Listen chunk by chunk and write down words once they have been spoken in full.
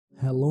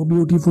Hello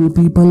beautiful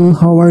people,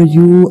 how are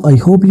you? I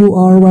hope you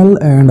are well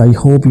and I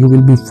hope you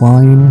will be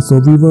fine.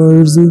 So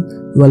viewers,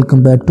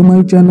 welcome back to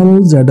my channel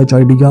ZH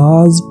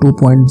Ideas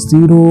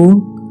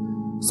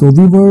 2.0. So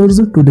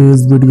viewers,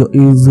 today's video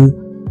is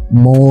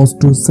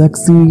most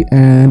sexy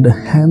and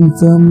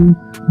handsome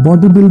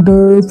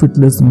bodybuilder,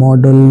 fitness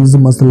models,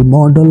 muscle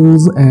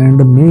models and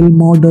male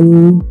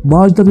model.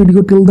 Watch the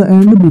video till the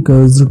end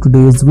because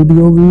today's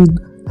video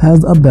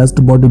has a best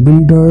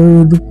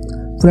bodybuilder.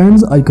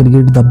 Friends, I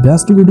create the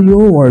best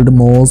video world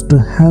most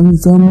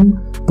handsome,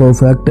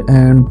 perfect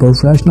and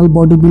professional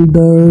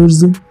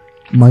bodybuilders.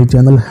 My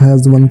channel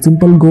has one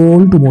simple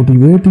goal to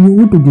motivate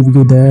you, to give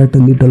you that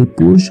little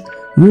push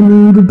you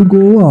need to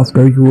go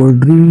after your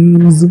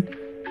dreams.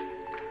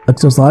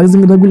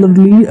 Exercising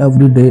regularly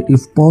every day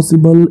if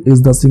possible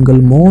is the single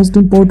most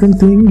important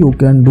thing you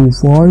can do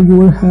for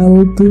your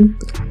health.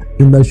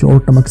 In the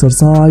short term,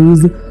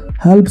 exercise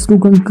helps to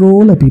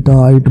control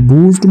appetite,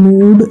 boost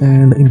mood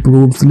and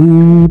improve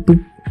sleep.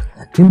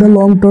 In the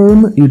long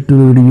term, it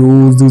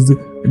reduces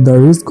the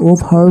risk of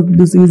heart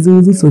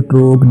diseases,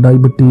 stroke,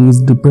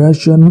 diabetes,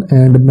 depression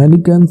and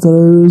many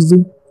cancers.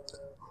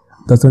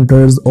 The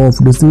Centers of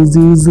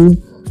Disease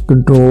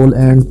Control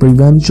and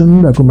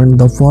Prevention recommend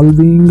the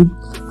following.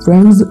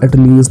 Friends, at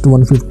least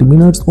 150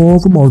 minutes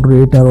of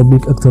moderate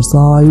aerobic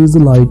exercise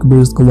like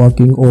brisk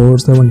walking or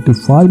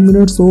 75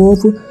 minutes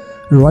of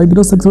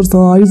rigorous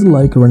exercise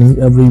like running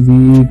every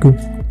week.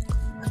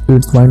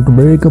 It's fine to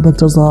break up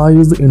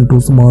exercise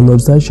into smaller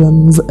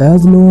sessions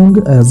as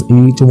long as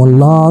each one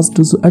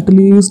lasts at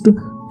least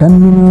 10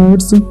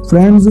 minutes.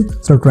 Friends,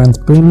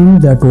 strength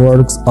training that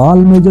works all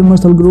major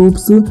muscle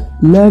groups: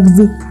 legs,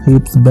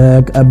 hips,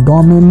 back,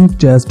 abdomen,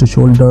 chest,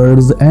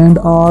 shoulders and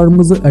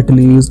arms at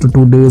least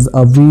 2 days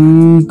a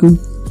week.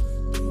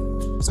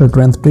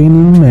 Strength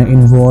training may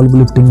involve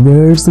lifting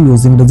weights,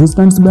 using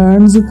resistance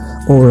bands,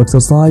 or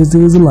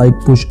exercises like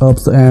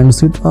push-ups and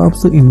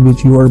sit-ups in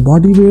which your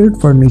body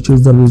weight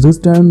furnishes the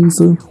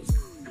resistance.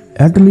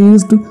 At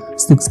least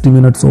 60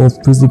 minutes of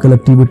physical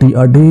activity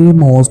a day,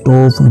 most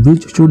of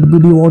which should be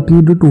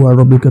devoted to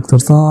aerobic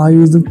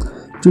exercise.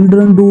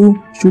 Children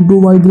should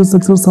do vigorous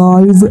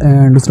exercise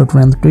and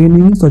strength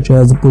training such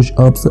as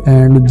push-ups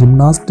and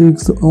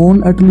gymnastics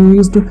on at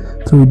least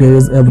 3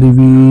 days every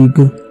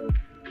week.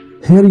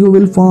 Here you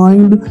will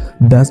find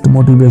best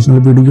motivational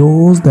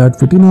videos that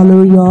fit in all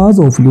areas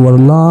of your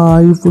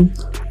life.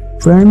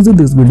 Friends,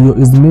 this video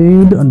is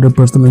made under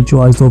personal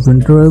choice of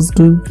interest.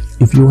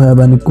 If you have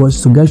any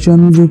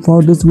suggestions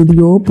for this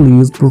video,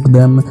 please put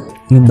them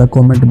in the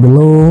comment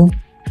below.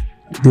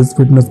 This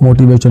fitness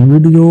motivation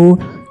video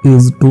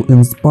is to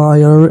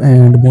inspire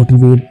and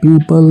motivate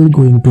people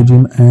going to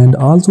gym and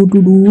also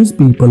to those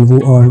people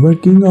who are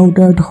working out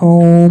at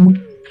home.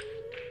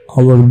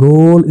 Our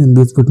goal in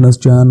this fitness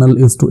channel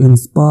is to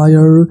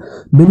inspire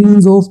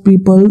billions of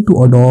people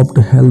to adopt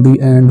a healthy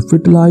and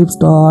fit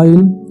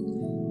lifestyle.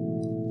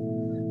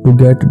 To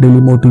get daily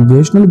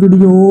motivational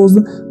videos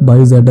by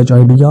ZH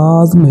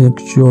Ideas, make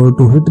sure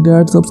to hit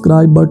that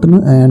subscribe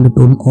button and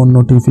turn on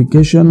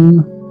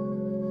notification.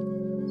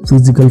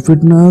 Physical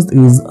fitness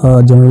is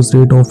a general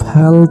state of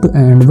health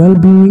and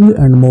well-being,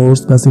 and more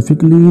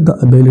specifically the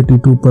ability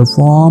to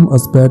perform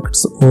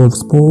aspects of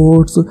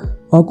sports,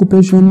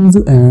 occupations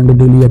and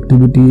daily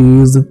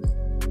activities.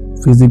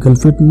 Physical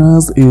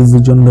fitness is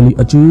generally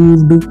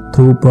achieved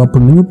through proper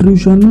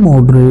nutrition,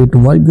 moderate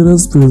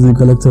vigorous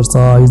physical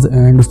exercise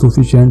and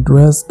sufficient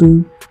rest.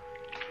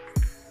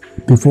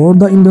 Before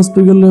the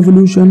Industrial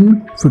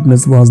Revolution,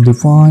 fitness was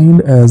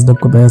defined as the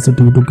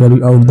capacity to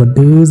carry out the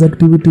day's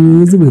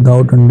activities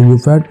without undue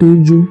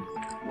fatigue.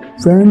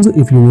 Friends,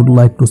 if you would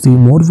like to see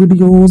more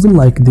videos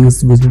like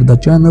this, visit the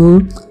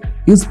channel.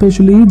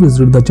 Especially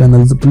visit the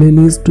channel's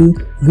playlist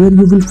where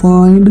you will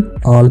find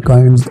all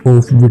kinds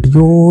of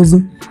videos.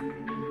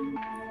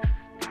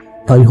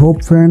 I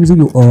hope friends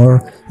you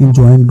are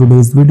enjoying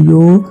today's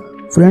video.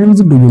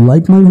 Friends, do you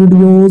like my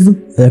videos?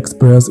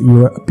 Express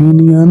your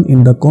opinion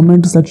in the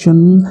comment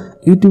section.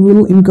 It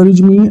will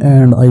encourage me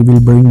and I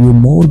will bring you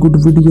more good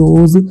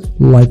videos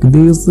like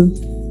this.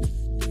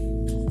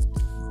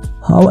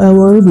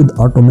 However, with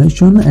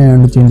automation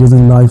and changes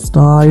in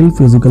lifestyle,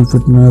 physical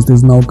fitness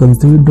is now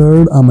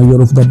considered a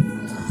measure of the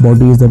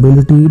body's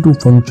ability to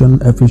function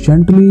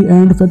efficiently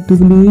and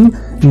effectively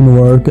in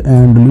work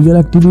and leisure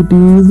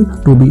activities,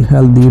 to be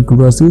healthy, to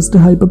resist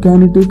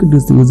hyperkinetic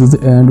diseases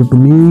and to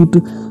meet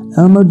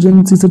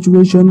emergency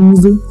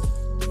situations.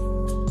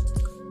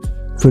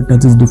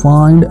 Fitness is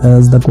defined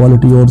as the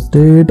quality or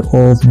state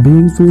of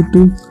being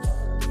fit.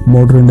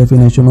 Modern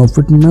definition of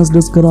fitness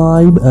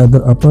describe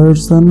either a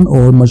person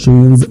or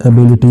machine's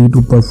ability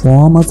to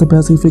perform a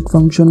specific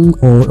function,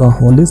 or a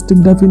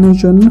holistic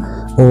definition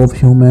of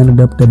human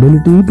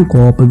adaptability to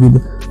cope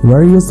with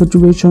various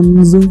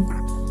situations.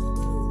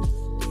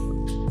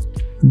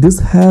 This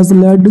has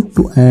led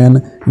to an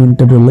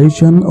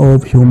interrelation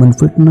of human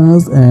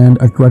fitness and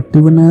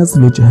attractiveness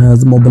which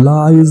has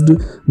mobilized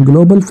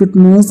global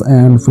fitness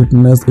and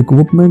fitness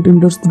equipment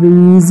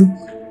industries.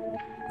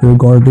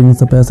 Regarding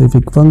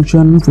specific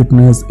function,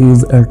 fitness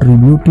is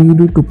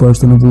attributed to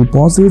person who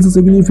possesses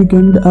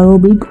significant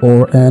aerobic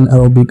or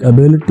anaerobic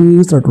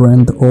ability,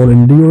 strength or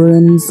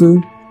endurance.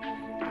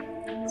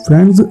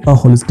 Friends, a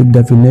holistic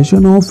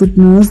definition of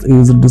fitness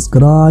is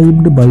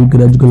described by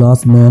Greg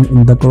Glassman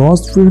in the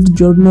CrossFit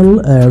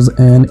Journal as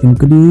an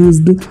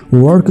increased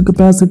work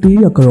capacity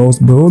across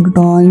broad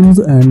times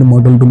and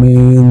model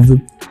domains.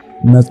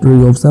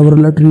 Mastery of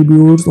several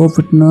attributes of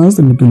fitness,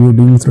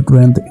 including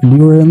strength,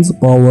 endurance,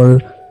 power,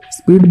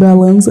 speed,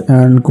 balance,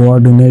 and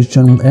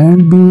coordination,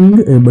 and being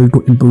able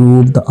to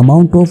improve the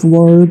amount of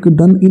work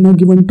done in a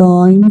given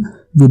time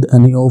with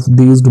any of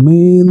these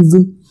domains.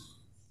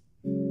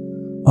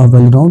 A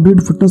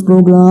well-rounded fitness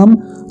program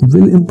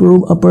will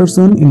improve a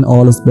person in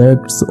all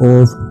aspects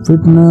of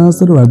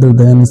fitness rather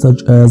than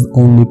such as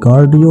only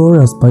cardio,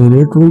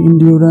 respiratory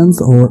endurance,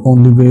 or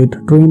only weight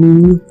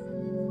training.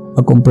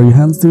 A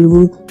comprehensive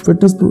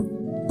fitness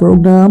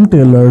program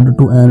tailored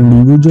to an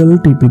individual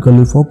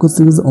typically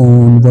focuses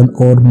on one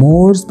or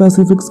more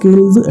specific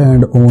skills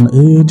and on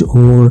age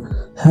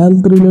or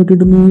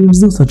health-related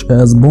needs such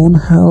as bone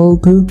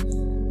health.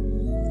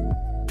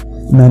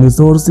 Many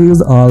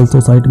sources also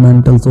cite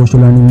mental,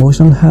 social, and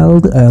emotional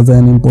health as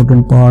an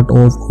important part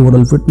of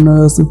overall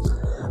fitness.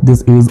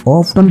 This is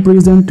often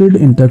presented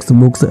in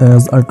textbooks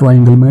as a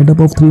triangle made up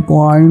of 3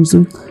 points,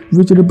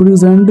 which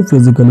represent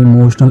physical,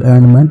 emotional,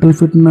 and mental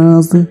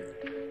fitness.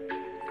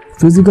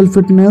 Physical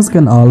fitness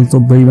can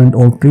also prevent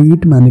or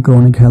treat many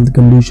chronic health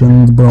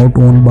conditions brought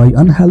on by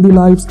unhealthy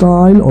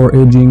lifestyle or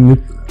aging.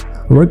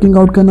 Working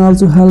out can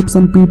also help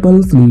some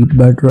people sleep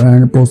better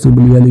and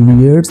possibly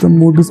alleviate some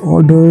mood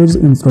disorders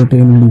in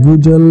certain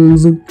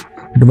individuals.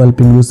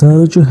 Developing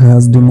research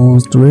has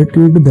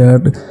demonstrated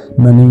that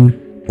many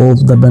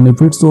of the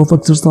benefits of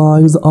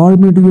exercise are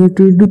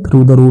mediated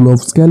through the role of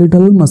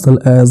skeletal muscle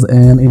as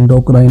an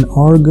endocrine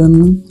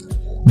organ.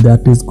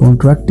 That is,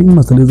 contracting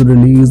muscles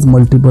release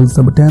multiple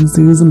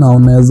substances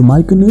known as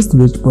myokines,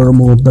 which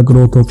promote the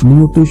growth of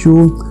new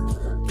tissue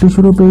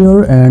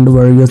repair, and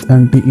various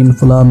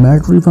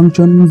anti-inflammatory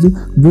functions,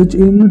 which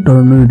in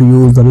turn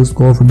reduce the risk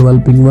of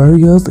developing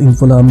various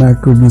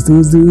inflammatory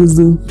diseases.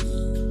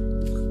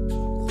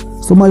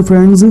 So my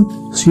friends,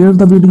 share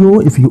the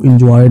video if you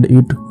enjoyed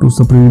it to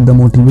spread the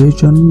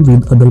motivation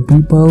with other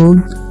people.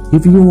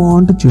 If you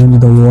want to change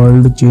the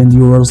world, change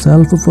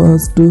yourself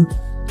first.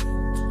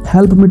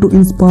 Help me to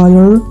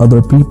inspire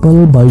other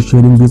people by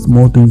sharing this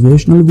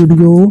motivational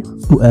video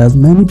to as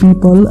many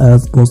people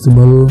as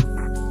possible.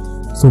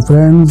 So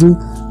friends,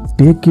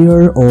 take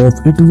care of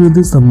it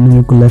with some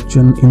new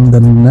collection in the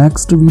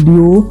next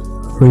video.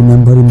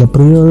 Remember in the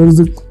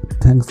prayers.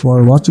 Thanks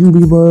for watching,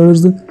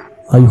 viewers.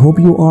 I hope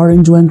you are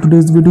enjoying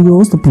today's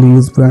video. So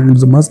please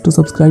friends, must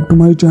subscribe to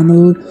my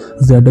channel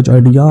ZH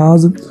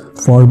Ideas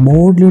for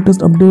more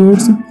latest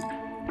updates.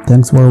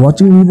 Thanks for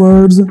watching,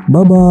 viewers.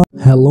 Bye bye.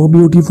 Hello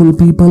beautiful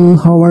people,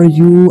 how are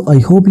you? I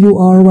hope you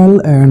are well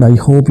and I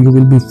hope you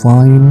will be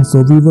fine.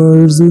 So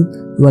viewers,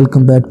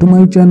 welcome back to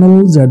my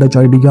channel ZH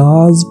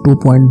Ideas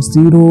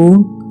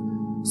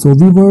 2.0. So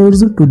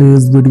viewers,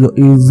 today's video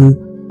is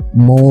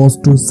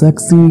most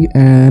sexy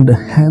and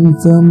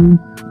handsome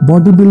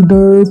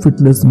bodybuilder,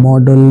 fitness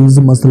models,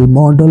 muscle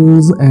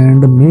models,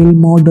 and male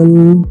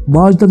model.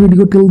 Watch the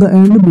video till the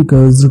end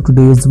because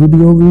today's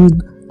video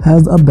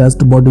has a best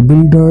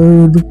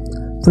bodybuilder.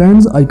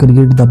 Friends, I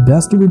create the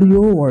best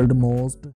video world most.